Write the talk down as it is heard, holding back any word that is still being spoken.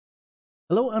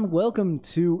Hello and welcome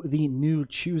to the new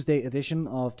Tuesday edition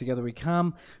of Together We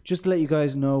Cam. Just to let you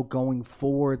guys know, going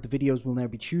forward, the videos will now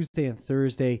be Tuesday and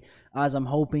Thursday, as I'm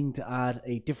hoping to add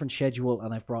a different schedule,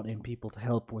 and I've brought in people to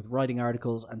help with writing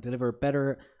articles and deliver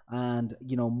better and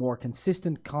more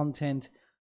consistent content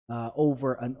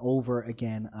over and over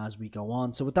again as we go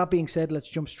on. So with that being said, let's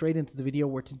jump straight into the video,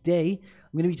 where today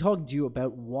I'm going to be talking to you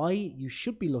about why you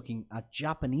should be looking at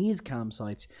Japanese cam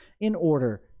sites in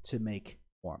order to make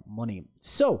more money.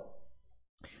 So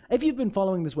if you've been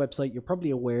following this website, you're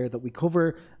probably aware that we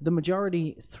cover the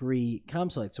majority three cam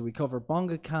sites. So we cover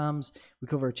Bonga Cams, we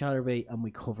cover Chaturbate, and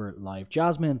we cover Live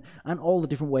Jasmine, and all the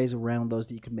different ways around those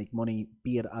that you can make money,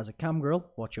 be it as a cam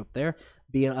girl, watch up there,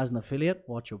 be it as an affiliate,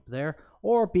 watch up there,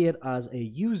 or be it as a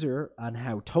user and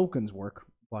how tokens work,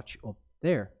 watch up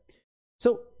there.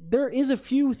 So there is a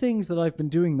few things that I've been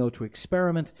doing though to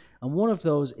experiment, and one of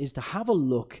those is to have a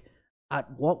look at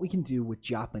what we can do with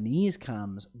Japanese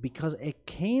cams, because it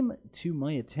came to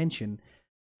my attention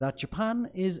that Japan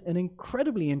is an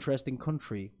incredibly interesting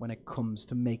country when it comes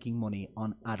to making money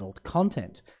on adult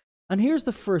content. And here's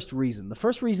the first reason. The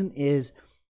first reason is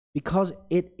because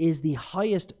it is the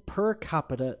highest per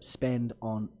capita spend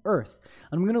on Earth.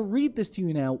 And I'm going to read this to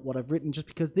you now, what I've written, just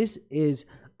because this is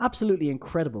absolutely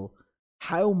incredible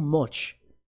how much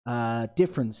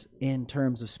difference in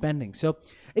terms of spending. So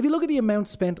if you look at the amount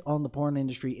spent on the porn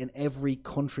industry in every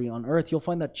country on Earth, you'll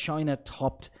find that China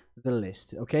topped the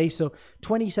list. Okay, so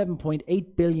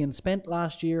 27.8 billion spent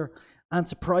last year, and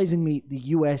surprisingly the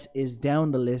US is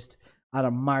down the list at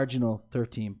a marginal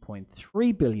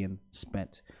 13.3 billion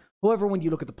spent. However, when you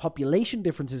look at the population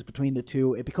differences between the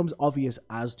two, it becomes obvious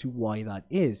as to why that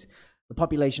is. The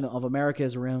population of America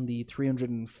is around the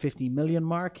 350 million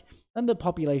mark, and the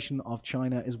population of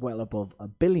China is well above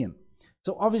 1 billion.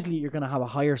 So obviously you're going to have a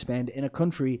higher spend in a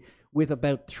country with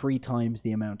about 3 times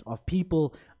the amount of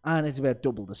people, and it's about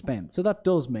double the spend. So that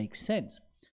does make sense.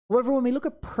 However, when we look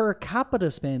at per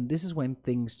capita spend, this is when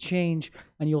things change,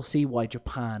 and you'll see why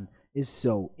Japan is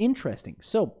so interesting.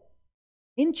 So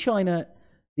in China,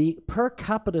 the per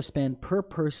capita spend per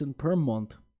person per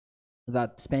month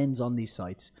that spends on these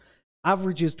sites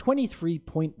averages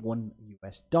 $23.1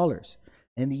 US.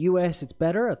 In the US, it's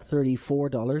better at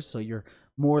 $34, so you're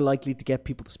more likely to get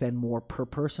people to spend more per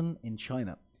person in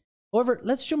China. However,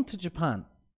 let's jump to Japan,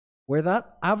 where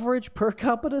that average per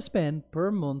capita spend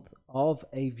per month of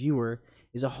a viewer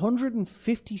is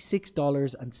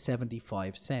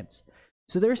 $156.75.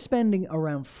 So they're spending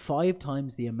around 5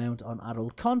 times the amount on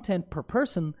adult content per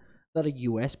person that a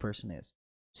US person is.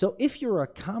 So if you're a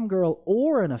cam girl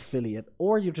or an affiliate,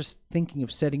 or you're just thinking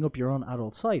of setting up your own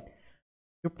adult site,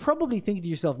 you're probably thinking to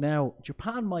yourself now,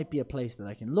 Japan might be a place that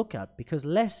I can look at because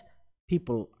less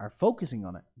people are focusing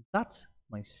on it. That's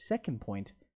my second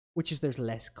point, which is there's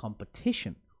less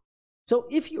competition. So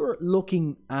if you're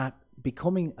looking at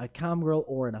becoming a cam girl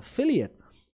or an affiliate,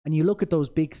 and you look at those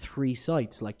big 3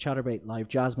 sites like Chaturbate, Live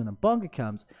Jasmine, and Bonga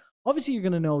Cams, obviously you're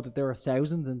going to know that there are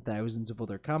thousands and thousands of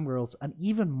other cam girls and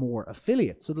even more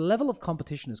affiliates. So the level of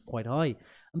competition is quite high.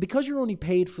 And because you're only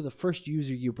paid for the first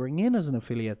user you bring in as an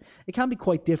affiliate, it can be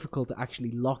quite difficult to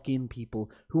actually lock in people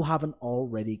who haven't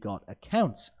already got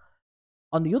accounts.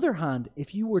 On the other hand,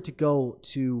 if you were to go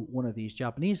to one of these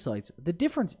Japanese sites, the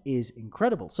difference is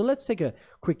incredible. So let's take a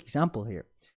quick example here.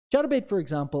 Chaturbate, for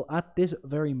example, at this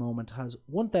very moment has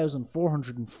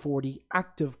 1,440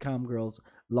 active cam girls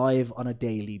live on a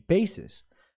daily basis.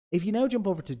 If you now jump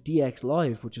over to DX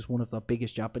Live, which is one of the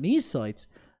biggest Japanese sites,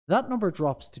 that number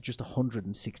drops to just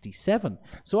 167.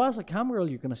 So as a cam girl,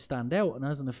 you're going to stand out, and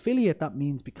as an affiliate, that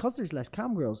means because there's less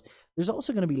cam girls, there's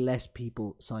also going to be less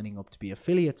people signing up to be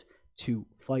affiliates to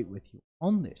fight with you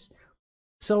on this.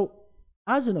 So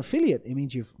as an affiliate, it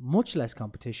means you've much less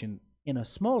competition in a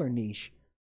smaller niche,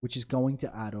 which is going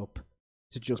to add up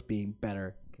to just being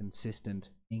better, consistent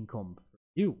income for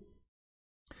you.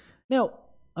 Now,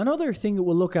 another thing that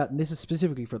we'll look at, and this is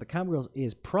specifically for the cam girls,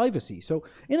 is privacy. So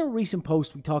in a recent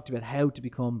post, we talked about how to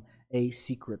become a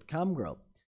secret cam girl.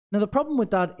 Now, the problem with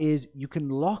that is you can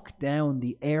lock down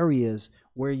the areas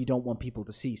where you don't want people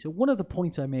to see. So one of the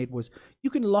points I made was you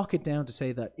can lock it down to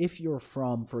say that if you're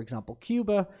from, for example,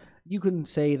 Cuba, you can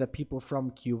say that people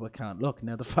from Cuba can't look.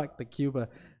 Now, the fact that Cuba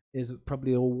is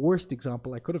probably the worst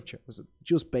example I could have chosen,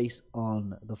 just based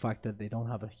on the fact that they don't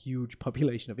have a huge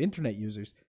population of internet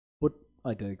users, but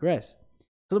I digress.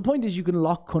 So the point is you can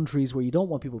lock countries where you don't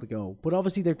want people to go, but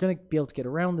obviously they're going to be able to get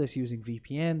around this using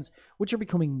VPNs, which are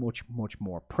becoming much, much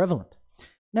more prevalent.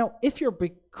 Now, if you're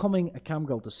becoming a cam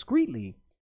girl discreetly,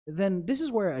 then this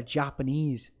is where a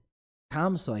Japanese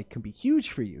cam site can be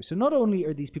huge for you. So not only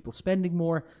are these people spending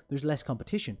more, there's less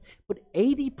competition, but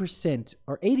 80%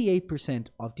 or 88%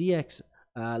 of DX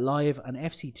Live and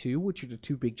FC2, which are the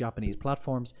two big Japanese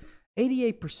platforms,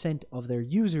 88% of their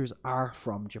users are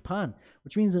from Japan,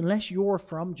 which means unless you're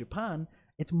from Japan,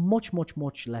 it's much, much,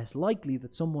 much less likely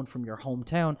that someone from your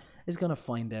hometown is going to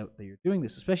find out that you're doing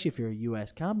this, especially if you're a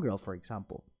US cam girl, for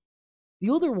example.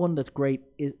 The other one that's great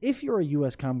is if you're a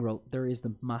US cam girl, there is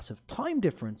the massive time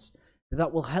difference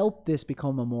that will help this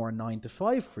become a more 9 to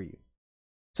 5 for you.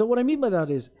 So what I mean by that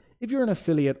is, if you're an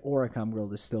affiliate or a cam girl,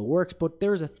 this still works, but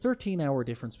there's a 13-hour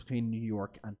difference between New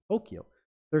York and Tokyo,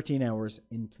 13 hours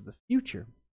into the future.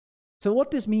 So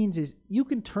what this means is you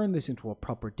can turn this into a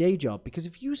proper day job, because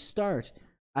if you start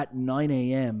at 9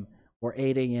 a.m. or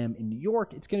 8 a.m. in New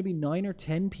York, it's going to be 9 or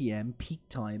 10 p.m. peak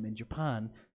time in Japan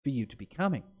for you to be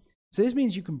camming. So this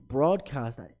means you can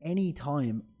broadcast at any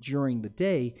time during the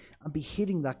day and be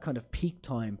hitting that kind of peak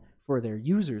time for their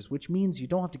users, which means you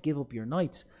don't have to give up your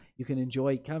nights. You can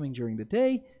enjoy camming during the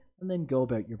day and then go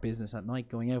about your business at night,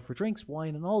 going out for drinks,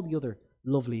 wine, and all the other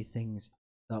lovely things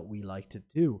that we like to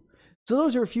do. So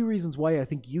those are a few reasons why I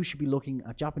think you should be looking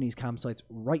at Japanese cam sites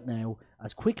right now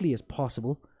as quickly as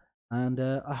possible. And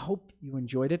I hope you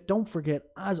enjoyed it. Don't forget,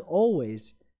 as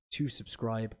always, to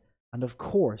subscribe. And of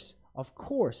course,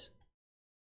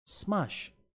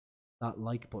 smash that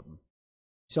like button.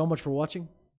 So much for watching.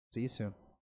 See you soon.